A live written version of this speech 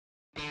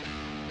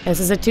This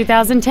is a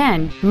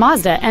 2010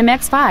 Mazda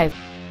MX-5.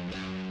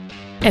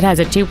 It has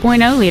a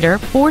 2.0-liter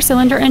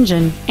four-cylinder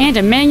engine and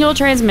a manual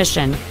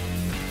transmission.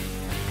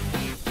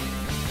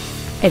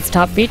 Its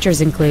top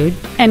features include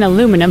an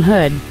aluminum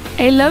hood,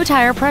 a low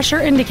tire pressure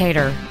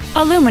indicator,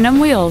 aluminum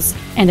wheels,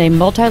 and a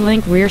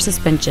multi-link rear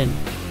suspension.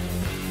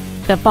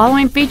 The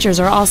following features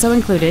are also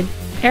included: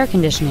 air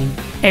conditioning,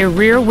 a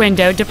rear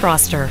window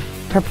defroster,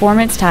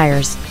 performance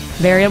tires,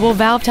 variable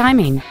valve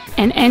timing,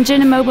 an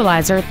engine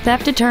immobilizer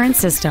theft deterrent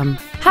system,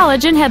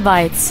 halogen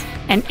headlights,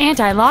 an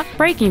anti-lock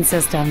braking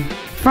system,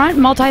 front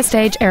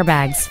multi-stage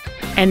airbags,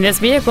 and this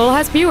vehicle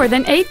has fewer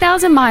than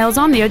 8,000 miles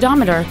on the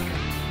odometer.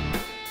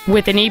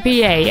 With an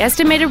EPA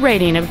estimated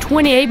rating of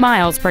 28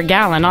 miles per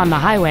gallon on the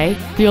highway,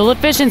 fuel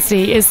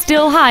efficiency is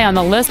still high on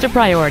the list of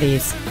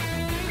priorities.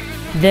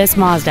 This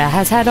Mazda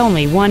has had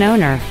only one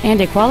owner,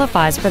 and it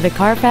qualifies for the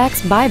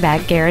Carfax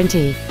buyback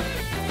guarantee.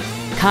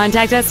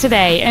 Contact us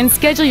today and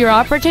schedule your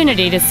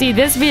opportunity to see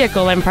this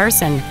vehicle in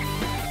person.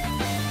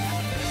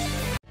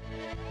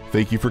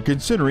 Thank you for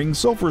considering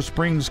Sulphur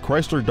Springs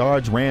Chrysler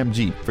Dodge Ram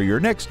Jeep for your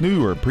next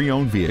new or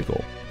pre-owned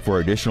vehicle. For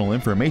additional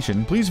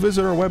information, please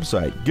visit our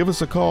website, give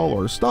us a call,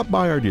 or stop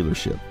by our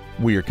dealership.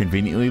 We are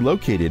conveniently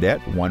located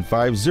at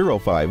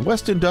 1505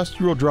 West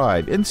Industrial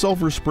Drive in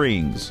Sulphur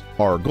Springs.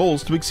 Our goal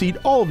is to exceed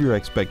all of your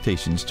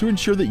expectations to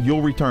ensure that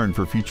you'll return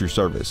for future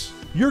service.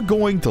 You're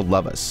going to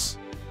love us.